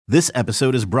This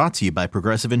episode is brought to you by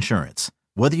Progressive Insurance.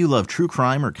 Whether you love true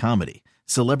crime or comedy,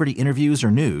 celebrity interviews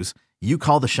or news, you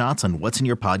call the shots on what's in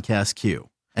your podcast queue.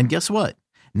 And guess what?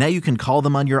 Now you can call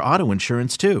them on your auto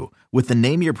insurance too with the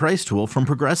Name Your Price tool from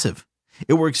Progressive.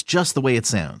 It works just the way it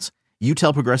sounds. You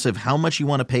tell Progressive how much you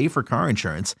want to pay for car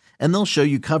insurance, and they'll show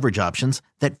you coverage options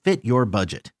that fit your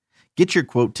budget. Get your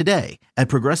quote today at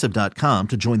Progressive.com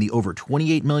to join the over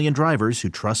 28 million drivers who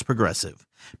trust Progressive.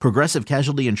 Progressive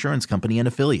Casualty Insurance Company and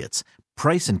Affiliates.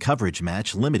 Price and coverage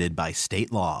match limited by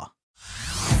state law.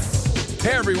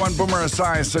 Hey everyone, Boomer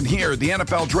Esiason here. The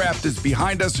NFL Draft is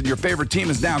behind us and your favorite team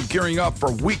is now gearing up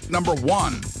for week number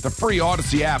 1. The free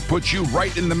Odyssey app puts you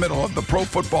right in the middle of the pro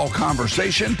football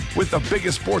conversation with the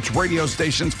biggest sports radio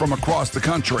stations from across the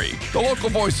country. The local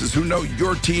voices who know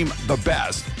your team the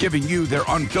best, giving you their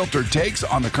unfiltered takes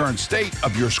on the current state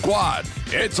of your squad.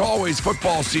 It's always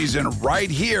football season right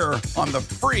here on the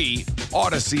free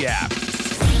Odyssey app.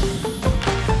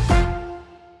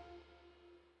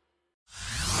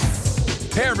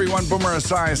 Hey everyone, Boomer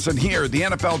Esiason here. The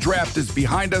NFL Draft is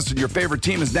behind us and your favorite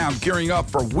team is now gearing up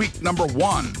for week number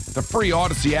 1. The free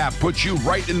Odyssey app puts you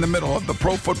right in the middle of the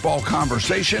pro football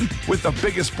conversation with the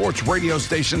biggest sports radio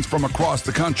stations from across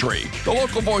the country. The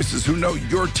local voices who know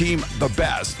your team the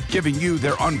best, giving you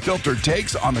their unfiltered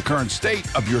takes on the current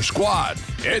state of your squad.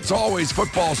 It's always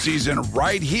football season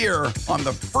right here on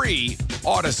the free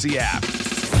Odyssey app.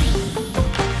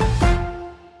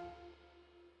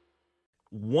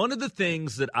 One of the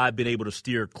things that I've been able to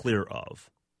steer clear of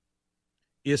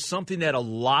is something that a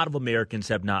lot of Americans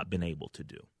have not been able to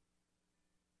do.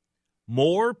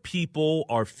 More people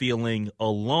are feeling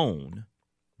alone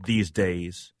these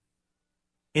days,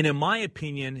 and in my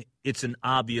opinion, it's an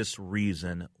obvious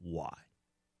reason why.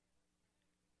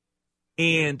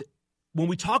 And when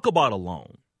we talk about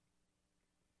alone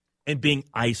and being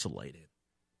isolated,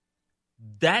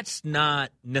 that's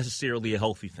not necessarily a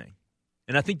healthy thing.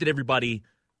 And I think that everybody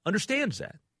understands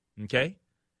that, okay?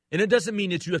 And it doesn't mean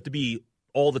that you have to be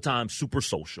all the time super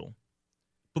social.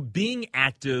 But being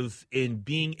active and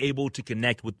being able to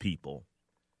connect with people,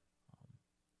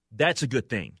 that's a good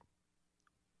thing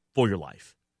for your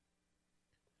life.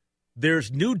 There's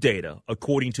new data,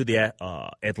 according to the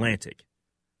Atlantic,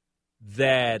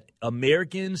 that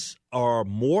Americans are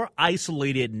more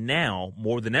isolated now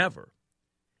more than ever.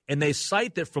 And they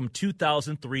cite that from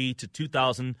 2003 to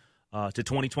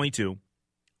 2022,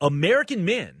 American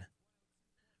men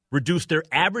reduced their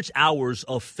average hours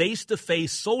of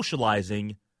face-to-face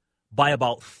socializing by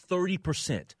about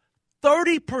 30%.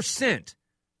 30%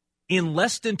 in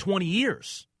less than 20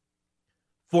 years.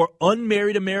 For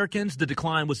unmarried Americans, the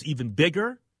decline was even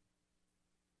bigger.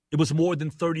 It was more than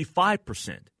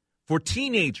 35%. For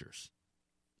teenagers,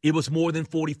 it was more than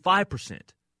 45%.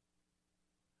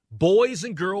 Boys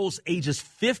and girls ages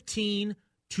 15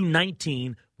 to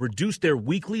 19 reduced their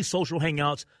weekly social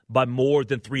hangouts by more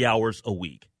than 3 hours a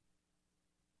week.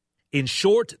 In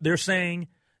short, they're saying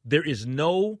there is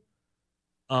no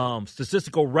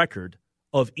statistical record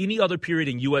of any other period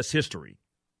in U.S. history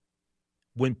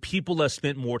when people have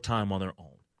spent more time on their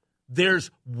own.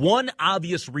 There's one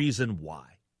obvious reason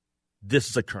why this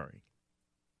is occurring.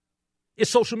 It's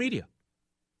social media.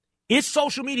 It's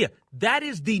social media. That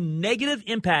is the negative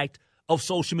impact of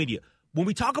social media. When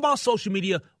we talk about social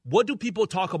media, what do people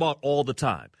talk about all the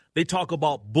time? They talk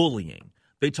about bullying.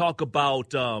 They talk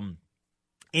about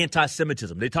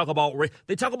anti-Semitism. They talk about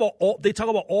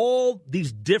all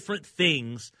these different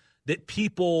things that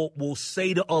people will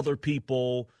say to other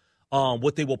people,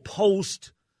 what they will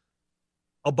post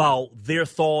about their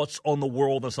thoughts on the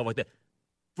world and stuff like that.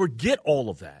 Forget all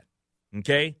of that,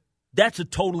 okay? That's a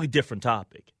totally different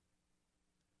topic.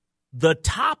 The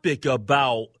topic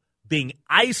about being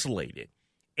isolated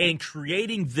and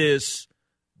creating this,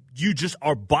 you just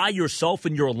are by yourself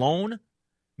and you're alone.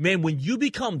 Man, when you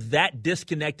become that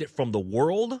disconnected from the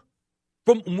world,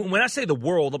 when I say the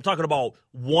world, I'm talking about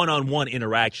one-on-one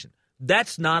interaction.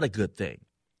 That's not a good thing.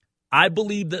 I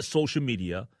believe that social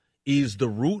media is the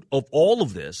root of all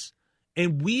of this,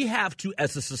 and we have to,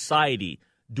 as a society,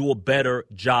 do a better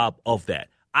job of that.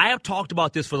 I have talked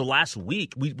about this for the last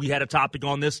week. We had a topic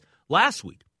on this last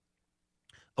week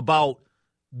about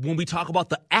when we talk about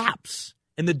the apps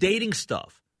and the dating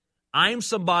stuff. I'm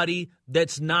somebody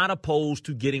that's not opposed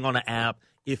to getting on an app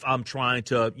if I'm trying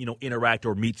to, interact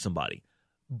or meet somebody.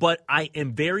 But I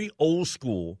am very old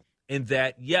school in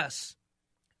that, yes,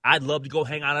 I'd love to go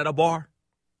hang out at a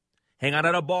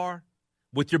bar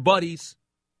with your buddies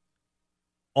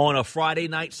on a Friday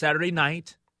night, Saturday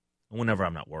night, whenever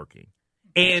I'm not working,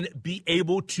 and be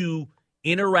able to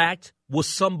interact with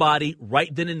somebody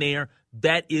right then and there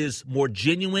that is more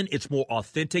genuine, it's more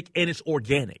authentic, and it's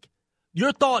organic.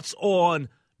 Your thoughts on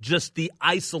just the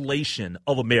isolation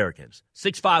of Americans?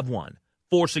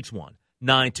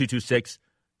 651-461-9226.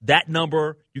 That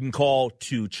number you can call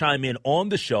to chime in on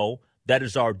the show. That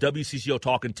is our WCCO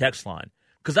Talk and Text line.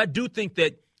 Because I do think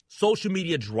that social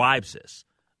media drives this.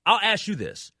 I'll ask you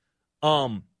this.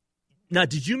 Now, how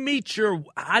did you meet your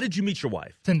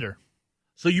wife? Tinder.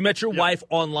 So you met your wife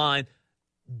online.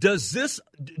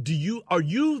 Are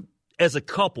you as a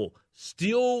couple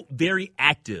still very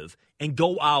active and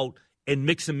go out and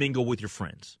mix and mingle with your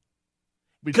friends?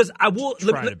 Because I will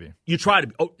try to be. You try to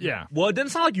be. Oh, yeah. Well, it doesn't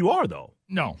sound like you are, though.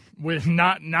 No, we're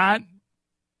not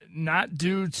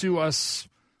due to us.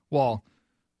 Well,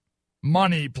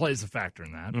 money plays a factor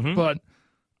in that, but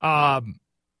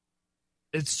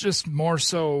it's just more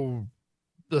so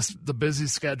the busy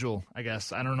schedule, I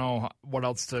guess. I don't know what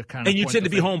else to kind of. And you tend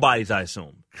to be homebodies, I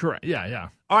assume. Correct. Yeah.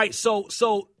 All right. So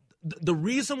the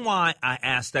reason why I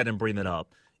asked that and bring that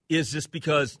up is just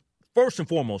because, first and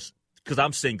foremost, because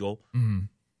I'm single. Mm-hmm.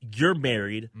 You're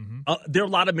married. Mm-hmm. There are a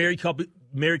lot of married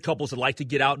couples that like to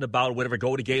get out and about or whatever,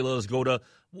 go to galas, go to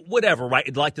whatever, right?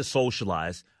 They like to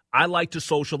socialize. I like to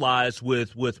socialize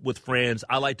with friends.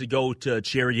 I like to go to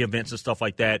charity events and stuff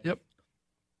like that. Yep.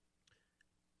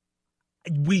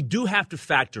 We do have to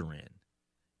factor in,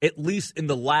 at least in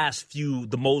the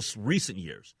most recent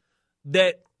years,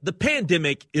 that the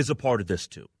pandemic is a part of this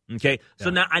too. Okay? Yeah.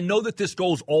 So now I know that this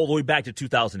goes all the way back to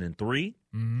 2003,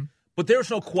 but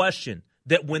there's no question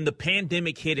that when the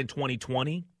pandemic hit in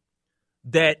 2020,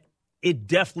 that it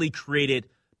definitely created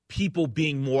people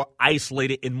being more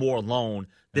isolated and more alone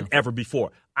than ever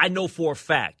before. I know for a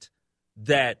fact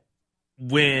that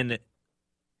when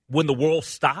the world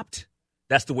stopped,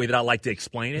 that's the way that I like to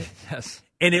explain it. Yes.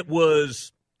 And it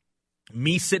was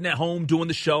me sitting at home doing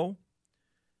the show.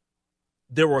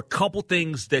 There were a couple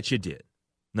things that you did.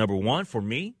 Number one, for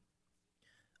me,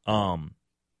 when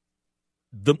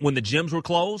the gyms were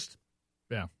closed,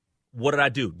 what did I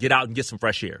do? Get out and get some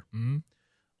fresh air.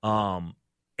 Mm-hmm.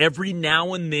 Every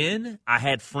now and then, I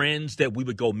had friends that we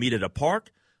would go meet at a park.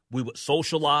 We would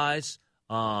socialize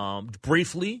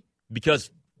briefly because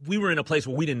we were in a place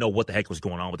where we didn't know what the heck was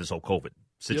going on with this whole COVID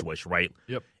situation, right?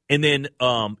 Yep. And then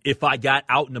if I got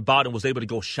out and about and was able to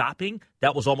go shopping,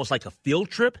 that was almost like a field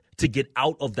trip to get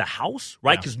out of the house,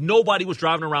 right? Because nobody was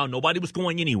driving around. Nobody was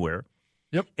going anywhere.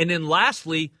 Yep. And then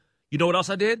lastly, you know what else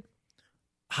I did?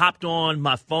 Hopped on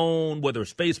my phone, whether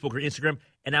it's Facebook or Instagram,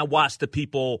 and I watched the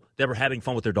people that were having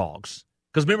fun with their dogs.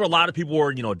 Because remember, a lot of people were,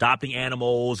 adopting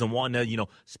animals and wanting to,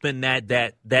 spend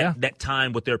that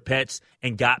time with their pets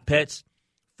and got pets.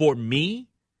 For me,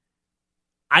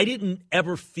 I didn't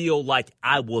ever feel like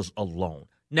I was alone.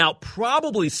 Now,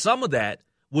 probably some of that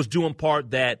was due in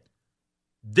part that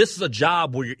this is a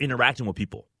job where you're interacting with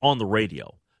people on the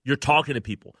radio. You're talking to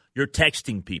people. You're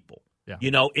texting people. Yeah.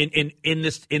 In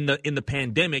the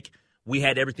pandemic, we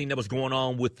had everything that was going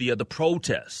on with the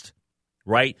protest,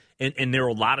 right? And there were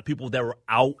a lot of people that were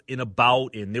out and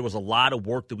about, and there was a lot of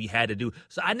work that we had to do.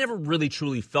 So I never really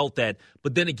truly felt that.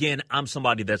 But then again, I'm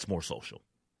somebody that's more social.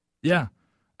 Yeah,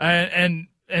 and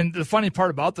the funny part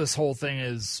about this whole thing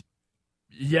is,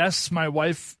 yes, my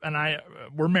wife and I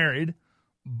were married,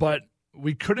 but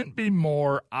we couldn't be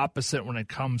more opposite when it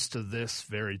comes to this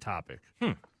very topic.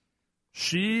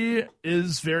 She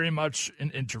is very much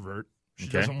an introvert. She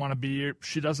doesn't want to be.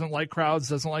 She doesn't like crowds.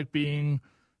 Doesn't like being,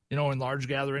 in large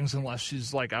gatherings unless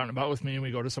she's like out and about with me and we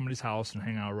go to somebody's house and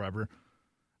hang out or whatever.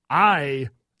 I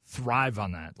thrive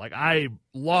on that. Like, I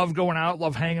love going out,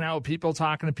 love hanging out with people,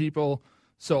 talking to people.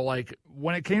 So, like,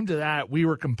 when it came to that, we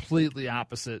were completely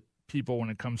opposite people when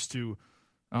it comes to,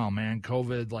 oh man,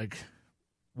 COVID. Like,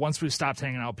 once we stopped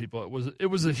hanging out with people, it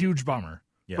was a huge bummer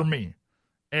for me.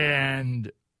 And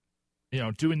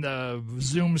doing the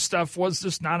Zoom stuff was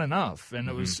just not enough. And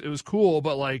it was cool,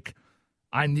 but like,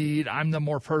 I'm the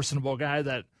more personable guy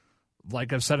that,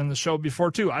 like I've said in the show before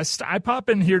too, I pop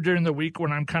in here during the week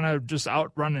when I'm kind of just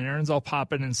out running errands. I'll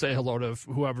pop in and say hello to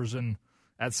whoever's at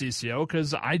CCO,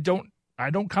 because I don't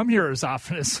come here as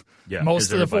often as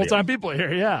most of the full-time people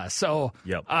here. Yeah. So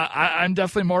I'm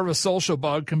definitely more of a social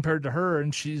bug compared to her.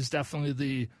 And she's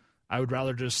definitely I would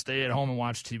rather just stay at home and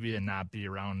watch TV and not be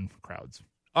around crowds.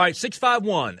 All right,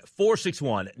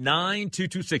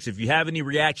 651-461-9226. If you have any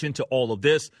reaction to all of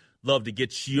this, love to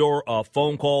get your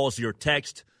phone calls, your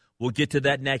text. We'll get to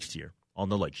that next year on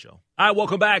The Lake Show. All right,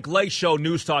 welcome back. Lake Show,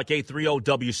 News Talk 830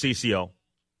 WCCO.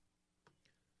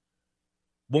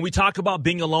 When we talk about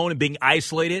being alone and being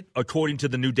isolated, according to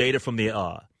the new data from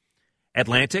the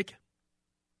Atlantic,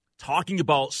 talking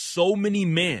about so many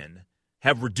men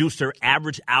have reduced their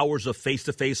average hours of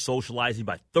face-to-face socializing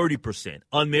by 30%.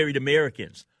 Unmarried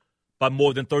Americans by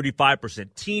more than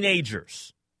 35%.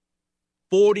 Teenagers,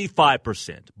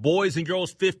 45%. Boys and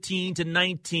girls 15 to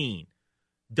 19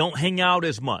 don't hang out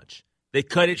as much. They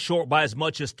cut it short by as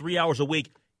much as 3 hours a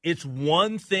week. It's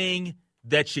one thing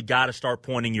that you got to start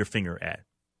pointing your finger at.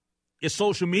 It's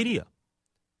social media.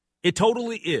 It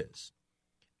totally is.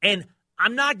 And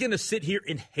I'm not going to sit here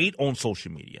and hate on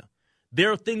social media.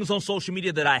 There are things on social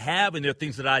media that I have, and there are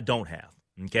things that I don't have,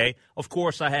 okay? Of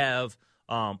course, I have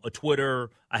a Twitter.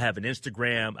 I have an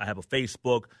Instagram. I have a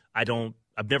Facebook. I've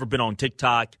never been on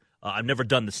TikTok. I've never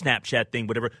done the Snapchat thing,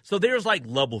 whatever. So there's like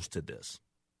levels to this.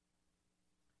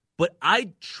 But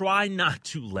I try not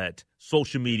to let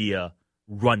social media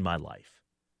run my life.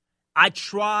 I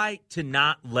try to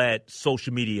not let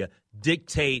social media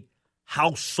dictate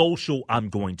how social I'm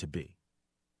going to be.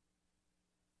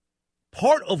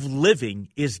 Part of living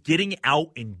is getting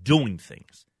out and doing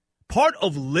things. Part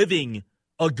of living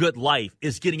a good life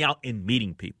is getting out and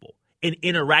meeting people and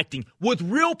interacting with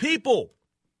real people.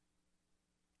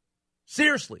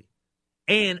 Seriously.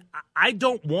 And I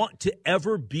don't want to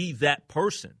ever be that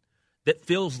person that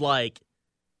feels like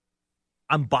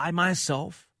I'm by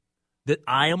myself, that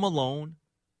I am alone,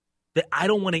 that I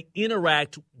don't want to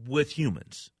interact with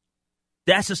humans.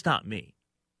 That's just not me.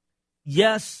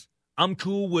 Yes, I'm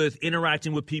cool with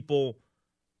interacting with people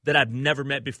that I've never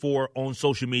met before on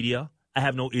social media. I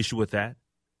have no issue with that.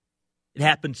 It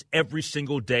happens every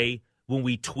single day when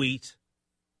we tweet,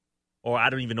 or I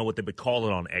don't even know what they would call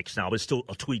it on X now, but it's still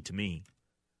a tweet to me.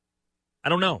 I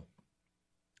don't know.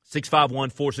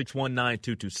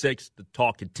 651-461-9226, the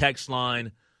talk and text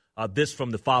line. This from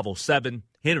the 507.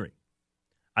 Henry,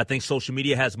 I think social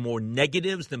media has more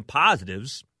negatives than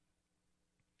positives.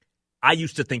 I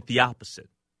used to think the opposite.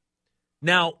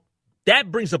 Now, that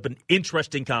brings up an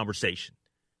interesting conversation,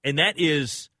 and that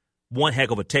is one heck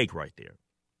of a take right there.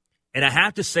 And I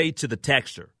have to say to the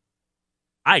texter,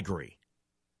 I agree.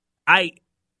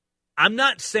 I'm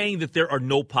not saying that there are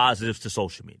no positives to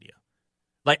social media.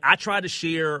 Like, I try to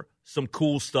share some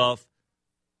cool stuff.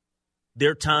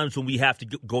 There are times when we have to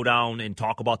go down and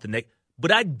talk about the negative.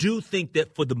 But I do think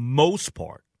that for the most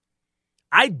part,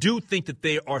 I do think that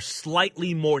there are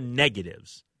slightly more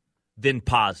negatives than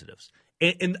positives.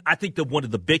 And I think that one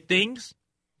of the big things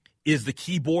is the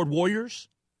keyboard warriors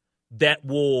that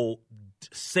will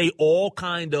say all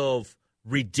kind of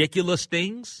ridiculous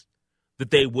things that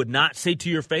they would not say to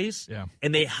your face,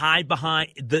 and they hide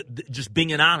behind the just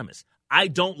being anonymous. I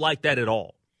don't like that at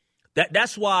all.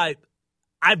 That's why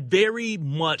I very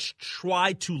much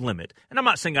try to limit. And I'm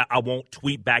not saying I won't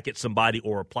tweet back at somebody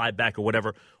or reply back or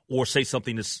whatever, or say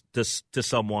something to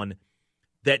someone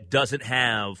that doesn't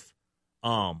have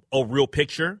a real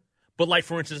picture. But like,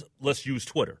 for instance, let's use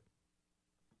Twitter.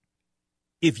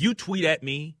 If you tweet at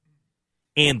me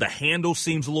and the handle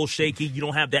seems a little shaky, you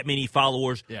don't have that many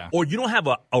followers, or you don't have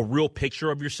a real picture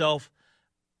of yourself,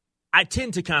 I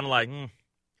tend to kind of like,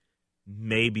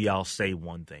 maybe I'll say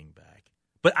one thing back.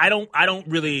 But I don't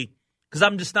really, because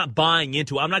I'm just not buying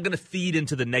into it. I'm not going to feed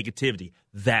into the negativity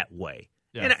that way.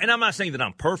 Yeah. And I'm not saying that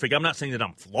I'm perfect. I'm not saying that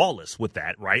I'm flawless with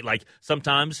that, right? Like,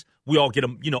 sometimes we all get a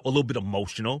little bit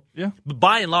emotional. Yeah. But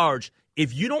by and large,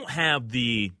 if you don't have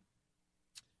the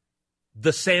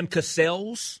Sam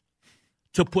Cassell's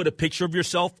to put a picture of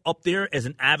yourself up there as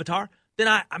an avatar, then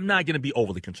I'm not going to be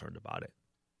overly concerned about it.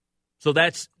 So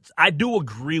I do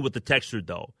agree with the texter,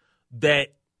 though, that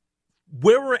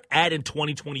where we're at in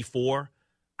 2024,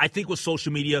 I think with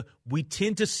social media, we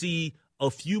tend to see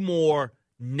a few more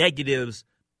negatives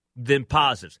than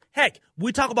positives. Heck,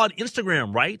 we talk about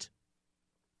Instagram, right?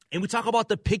 And we talk about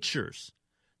the pictures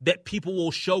that people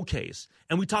will showcase.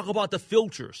 And we talk about the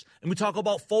filters. And we talk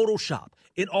about Photoshop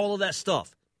and all of that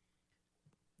stuff.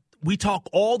 We talk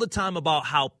all the time about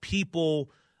how people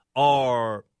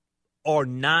are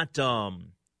not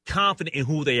confident in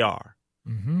who they are.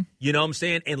 Mm-hmm. You know what I'm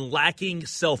saying? And lacking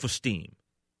self-esteem.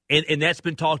 And that's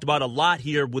been talked about a lot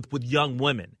here with young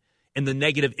women and the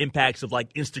negative impacts of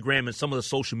like Instagram and some of the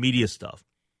social media stuff.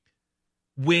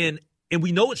 And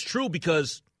we know it's true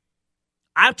because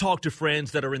I've talked to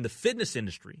friends that are in the fitness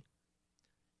industry,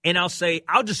 and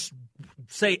I'll just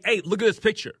say, hey, look at this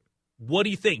picture. What do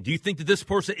you think? Do you think that this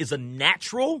person is a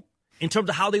natural in terms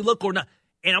of how they look or not?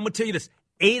 And I'm going to tell you this,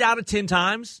 8 out of 10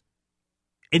 times,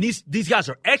 and these guys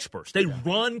are experts. They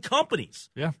run companies,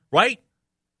 right?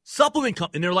 Supplement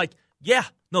companies. And they're like,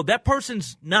 no, that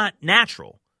person's not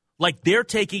natural. Like, they're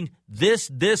taking this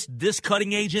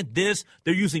cutting agent,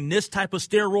 they're using this type of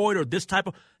steroid or this type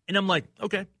of, and I'm like,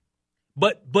 okay.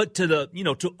 But to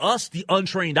to us, the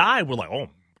untrained eye, we're like, oh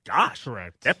gosh,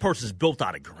 Correct. that person's built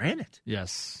out of granite.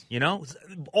 Yes. You know,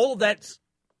 all of that's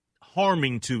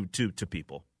harming to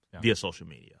people via social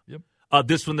media. Yep.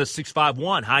 This one, the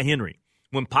 651. Hi, Henry.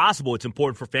 When possible, it's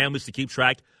important for families to keep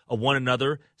track of one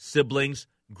another, siblings,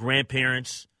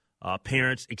 grandparents,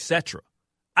 parents, etc.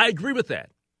 I agree with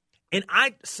that. And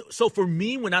so for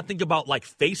me, when I think about like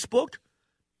Facebook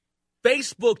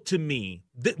to me,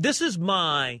 this is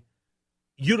my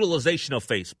utilization of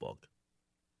Facebook.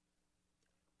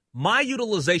 My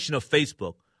utilization of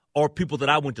Facebook are people that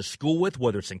I went to school with,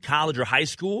 whether it's in college or high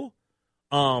school,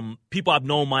 people I've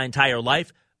known my entire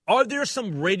life. Are there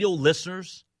some radio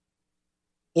listeners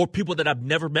or people that I've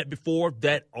never met before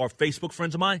that are Facebook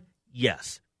friends of mine?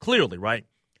 Yes, clearly, right?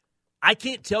 I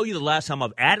can't tell you the last time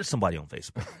I've added somebody on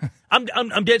Facebook. I'm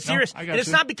dead serious. No, and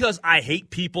it's not because I hate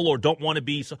people or don't want to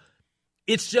be. So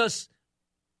it's just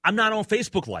I'm not on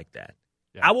Facebook like that.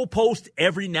 Yeah. I will post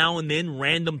every now and then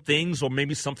random things or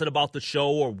maybe something about the show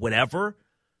or whatever,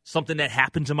 something that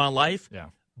happens in my life. Yeah.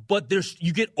 But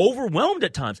you get overwhelmed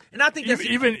at times. And I think that's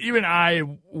even I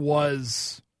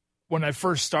was, when I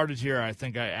first started here, I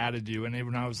think I added you, and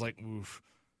even I was like, oof.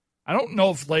 I don't know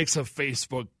if Lake's a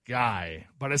Facebook guy,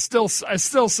 but I still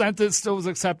sent it, still was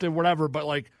accepted, whatever. But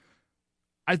like,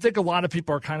 I think a lot of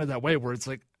people are kind of that way, where it's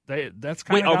like that's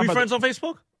kind of. Wait, are we friends on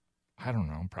Facebook? I don't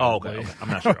know. Probably. Oh, okay. I'm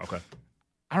not sure. Okay.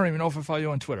 I don't even know if I follow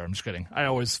you on Twitter. I'm just kidding. I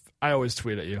always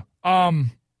tweet at you.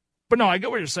 But no, I get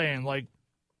what you're saying. Like,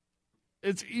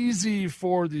 it's easy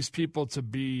for these people to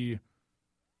be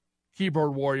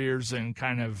keyboard warriors and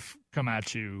kind of come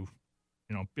at you,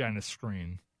 behind the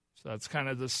screen. So that's kind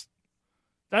of this.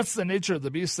 That's the nature of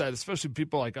the beast. That especially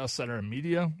people like us that are in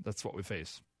media, that's what we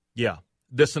face. Yeah.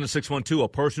 This in the 612, a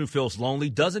person who feels lonely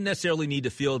doesn't necessarily need to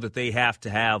feel that they have to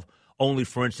have only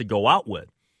friends to go out with.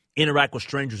 Interact with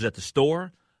strangers at the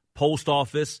store, post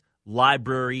office,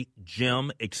 library,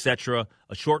 gym, etc.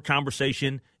 A short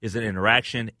conversation is an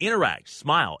interaction. Interact,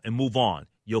 smile, and move on.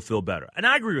 You'll feel better. And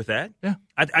I agree with that. Yeah.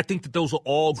 I think that those are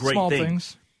all great Small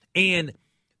things. And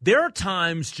there are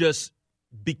times just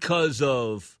because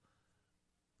of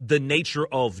the nature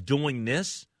of doing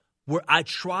this where I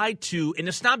try to, and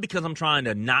it's not because I'm trying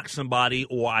to knock somebody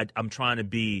or I'm trying to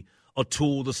be a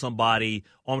tool to somebody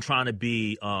or I'm trying to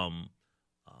be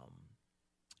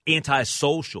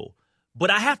antisocial, but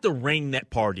I have to rein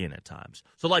that part in at times.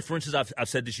 So like, for instance, I've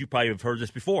said this, you probably have heard this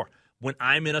before. When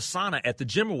I'm in a sauna at the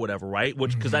gym or whatever, right?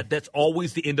 Which because that's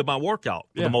always the end of my workout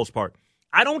for the most part.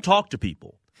 I don't talk to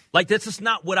people. Like, that's just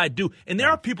not what I do. And there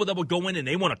are people that will go in and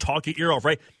they want to talk your ear off,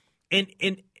 right? And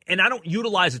I don't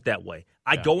utilize it that way.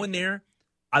 I go in there,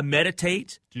 I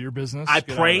meditate. Do your business. I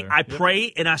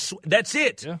pray, and that's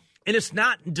it. Yeah. And it's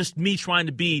not just me trying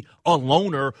to be a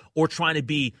loner or trying to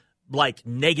be, like,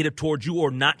 negative towards you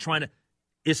or not trying to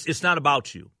 – it's not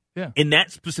about you. Yeah. In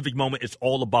that specific moment, it's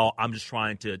all about I'm just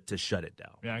trying to shut it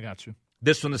down. Yeah, I got you.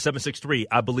 This from the 763,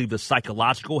 I believe the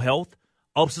psychological health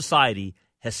of society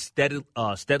has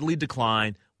steadily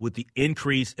declined with the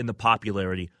increase in the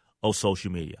popularity of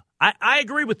social media. I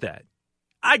agree with that.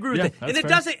 I agree with that. And it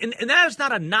doesn't, and that is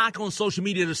not a knock on social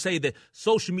media to say that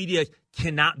social media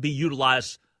cannot be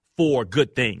utilized for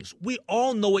good things. We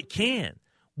all know it can.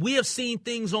 We have seen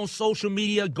things on social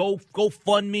media,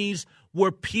 GoFundMes,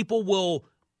 where people will,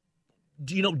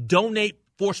 donate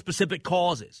for specific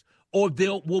causes, or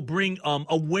will bring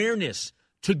awareness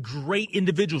to great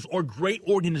individuals or great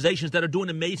organizations that are doing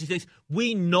amazing things.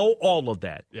 We know all of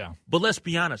that. Yeah. But let's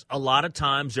be honest, a lot of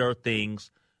times there are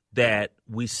things that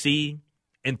we see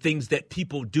and things that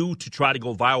people do to try to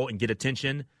go viral and get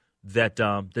attention that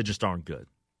just aren't good.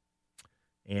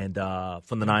 And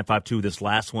from the 952, this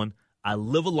last one, I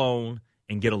live alone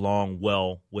and get along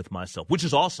well with myself, which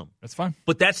is awesome. That's fine.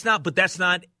 But that's not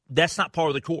part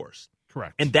of the course.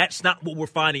 Correct. And that's not what we're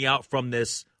finding out from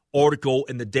this article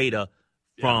and the data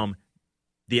from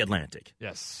The Atlantic.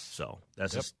 Yes. So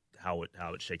that's just how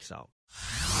it shakes out.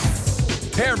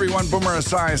 Hey everyone, Boomer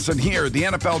Esiason here. The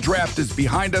NFL Draft is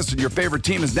behind us and your favorite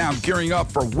team is now gearing up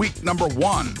for week number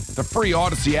 1. The free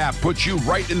Odyssey app puts you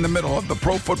right in the middle of the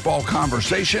pro football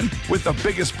conversation with the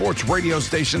biggest sports radio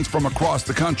stations from across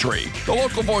the country. The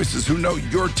local voices who know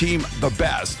your team the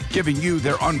best, giving you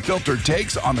their unfiltered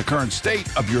takes on the current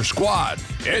state of your squad.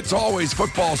 It's always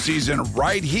football season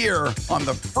right here on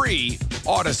the free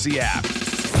Odyssey app.